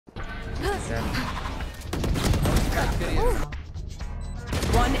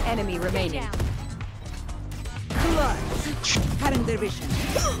One enemy remaining. Cutting their vision.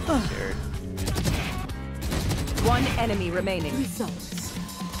 One enemy remaining. Results.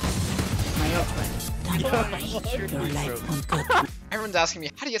 My Everyone's asking me,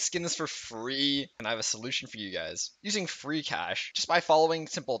 how do you get skins for free? And I have a solution for you guys. Using free cash, just by following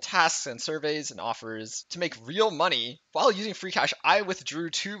simple tasks and surveys and offers to make real money. While using free cash, I withdrew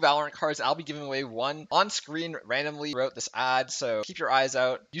 2 Valorant cards. I'll be giving away 1 on screen randomly throughout this ad, so keep your eyes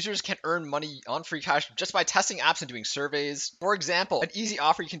out. Users can earn money on free cash just by testing apps and doing surveys. For example, an easy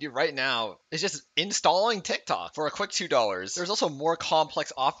offer you can do right now is just installing TikTok for a quick $2. There's also more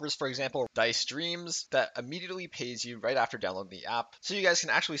complex offers, for example, Dice Streams that immediately pays you right after downloading the app, so you guys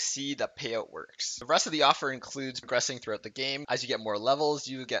can actually see that payout works. The rest of the offer includes progressing throughout the game. As you get more levels,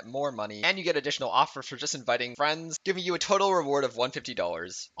 you get more money, and you get additional offers for just inviting friends, giving you a total reward of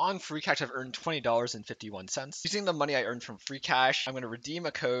 $150. On free cash, I've earned $20.51. Using the money I earned from free cash, I'm going to redeem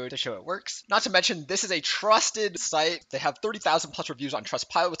a code to show it works. Not to mention, this is a trusted site. They have 30,000 plus reviews on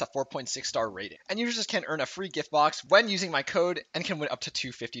Trustpilot with a 4.6 star rating. And users can earn a free gift box when using my code and can win up to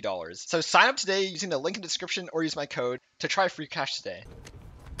 $250. So sign up today using the link in the description or use my code to try free cash today.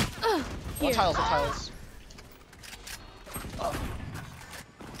 One tiles, one tiles.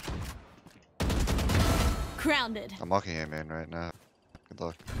 Grounded. I'm walking A main right now. Good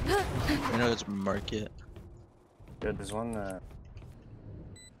luck. I know it's market. Good, there's one.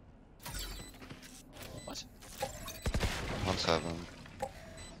 What? One's heaven.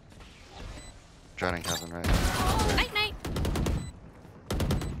 Drowning heaven right now. Night night.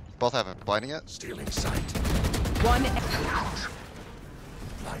 Both heaven. Blinding it? Stealing sight. One.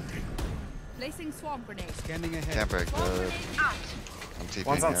 Blinding. Placing swarm grenade. Scanning ahead. Can't break good. I'm TPing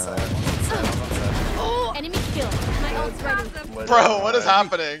One's on out. side. One's on side. One's on side. Oh, enemy kill. My ult's ready. Bro, what is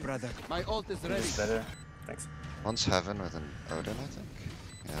happening? Brother, my ult is ready. It's better. Thanks. One's heaven with an Odin, I think.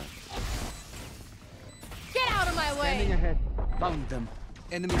 Yeah. Get out of my Scanning way. ahead. Found them.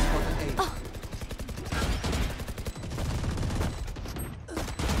 Enemy spotted A.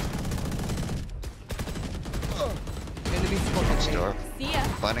 Enemy spotted A. Door. See ya.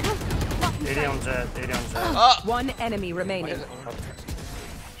 Blinding. 80 on jet. 80 on jet. One enemy remaining.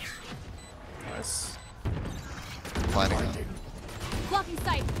 Nice. Blinding out. Blocking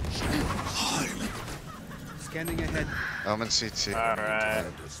sight. Scanning ahead. Omen CT. Alright.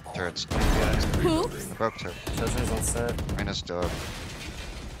 Turrets. Who? I broke turret. Treasury's on set. Minus door.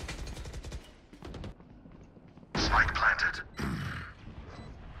 Spike planted.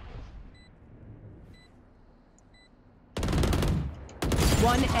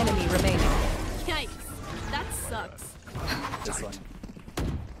 One enemy remaining. Yikes. That sucks. This one.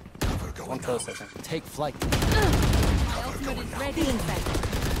 Cover going One out. close, I think. Take flight. My ultimate is ready.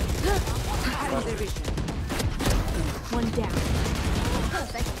 One down.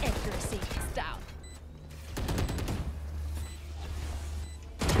 Perfect accuracy. Down.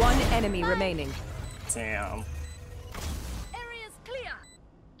 One enemy remaining. Damn. Area's clear.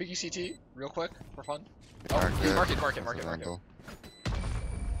 Biggie CT, real quick, for fun. Market. Market. Vandal.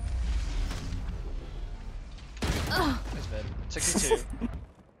 Nice mid. 62.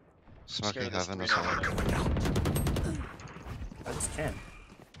 Smoking Scared of this heaven as three well. now. Going out. I just can't.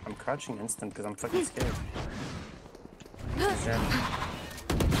 I'm crouching instant because I'm fucking scared.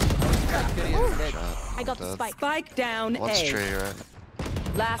 I got the Dead. spike. Spike down One's A. tree right.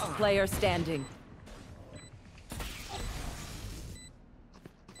 Last player standing.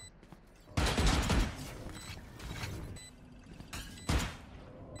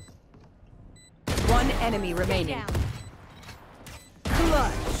 One enemy remaining. Down.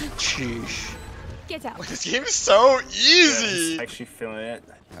 Clutch. Sheesh. Get out. This game is so Yeah, easy! actually feeling it.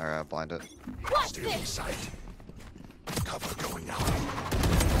 Alright, blind it. Watch Stealing this. sight. Cover going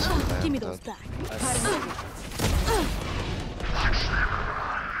out. Give me those back.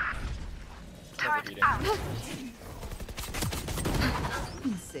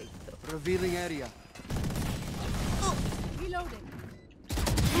 Revealing area. Reloading.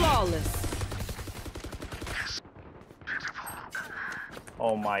 Flawless.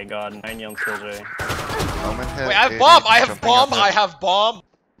 Oh my god, 90 on Killjoy. Omen hit. Wait, I have 80, bomb! I have jumping bomb! up I it. have bomb!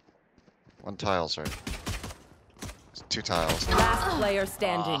 One tiles, right? 2 tiles. Last player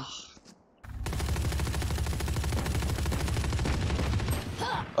standing.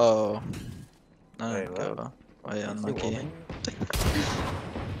 Oh. No, Wait, what? go. Why unlucky?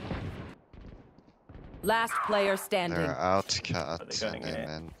 Last player standing. They're out, cat, Are they and going in?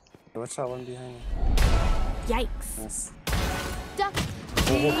 amen. Watch that one behind me. Yikes. Nice. Duck.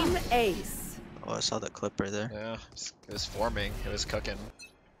 Team Ace. Oh, I saw that clip right there. Yeah, it was forming. It was cooking.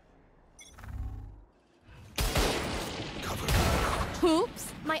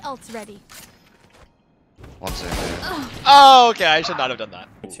 Oops, my ult's ready. One's in. Oh, okay. I should not have done that.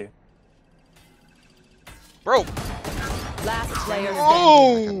 Me too. Bro. Last player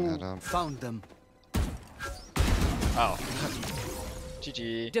standing. Oh. Found them. Oh.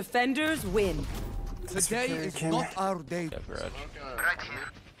 GG. Defenders win. Today is not our day. Yeah, garage.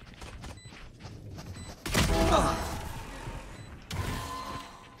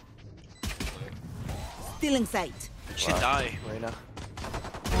 Stealing sight. Should die right now.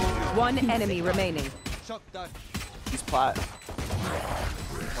 One enemy remaining. Shot that. He's plat.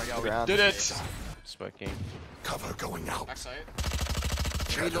 Oh my god, we did it. Smoking. Cover going out. Backside.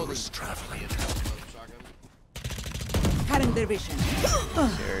 Shadows traveling. Cutting their vision.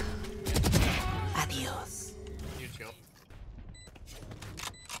 Scared. Adios. Huge kill.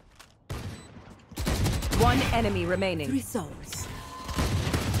 One enemy remaining. 3 souls.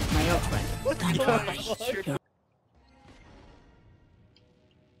 My old friend.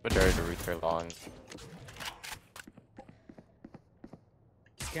 But dare to return long.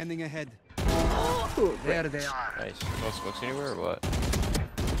 Scanning ahead. There they are. Nice. No smokes anywhere or what?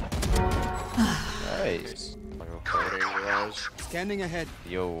 Nice. Scanning ahead.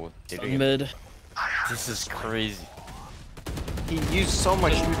 Yo, they're doing Mid. This is crazy. He used so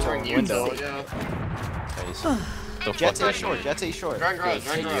much neutral in window. Yeah. Nice. So Jets A fucking short, Jets A short. Drawing garage,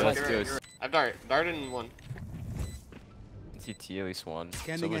 drawing Let's garage. do it. I've dart in one. CT at least one.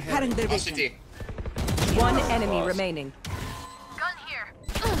 Scanning So ahead. Cutting their All vision. CT. One enemy Lost. remaining.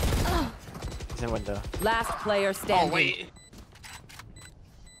 He's in window. Last player standing. Oh wait.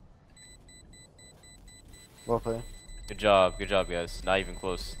 Well played. good job guys. Not even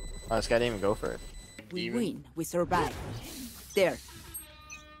close. Oh, this guy didn't even go for it. We Demon. win. We survive. There.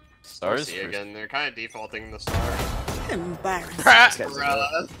 Stars See first. again. They're kind of defaulting the star. Embarrassed. This guy's a goat.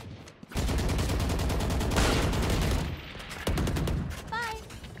 Bruh. Bye.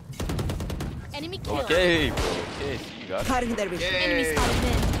 Enemy kill. Okay, bro. Okay, so you got it. Cutting their vision. Enemy Yay. spotted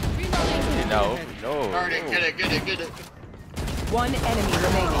mid. Reloading. Okay, now, no. Guarding, no. get it. One enemy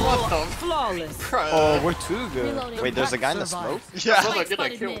remaining. What the Flawless. Oh, we're too good. Reloading. Wait, there's a guy in the smoke? Yeah. Someone get a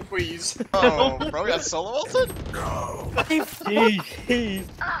Spotted kill, mid. please. Oh, bro, we got solo ulted? Bro.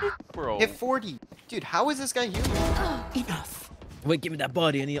 Hit 40. Dude, how is this guy human? Enough. Wait, give me that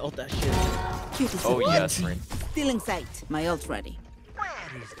body. I need ult that shit. Oh yes, right. Stealing sight. My ult ready.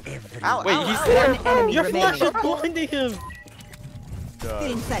 Ow, Wait, ow, he's ow. there. One enemy Your flash remaining. is blinding him.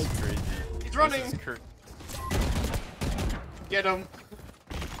 Stealing sight. Crazy. He's running. This is cr- Get him.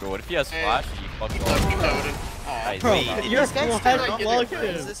 Bro, what if he has Hey. flash? He fucks Keep off. loading. Aw. Nice. Bro, Wait, you're this guy's flash still not block getting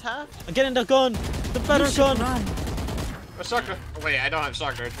Is him. this half? I'm getting the gun. The better gun. Run. A sucker. Oh, wait, I don't have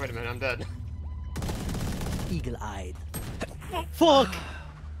shock darts. Wait a minute, I'm dead. Eagle-eyed. Fuck.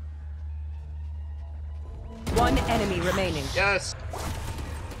 One enemy remaining. Yes.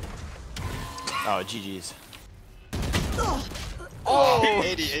 Oh, GG's. Oh,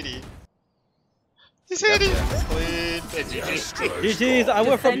 80. He's hitting. Clean. Hey, GG. GG's. I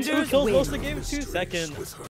went from 2 Defenders kills win. most of the game in 2 seconds.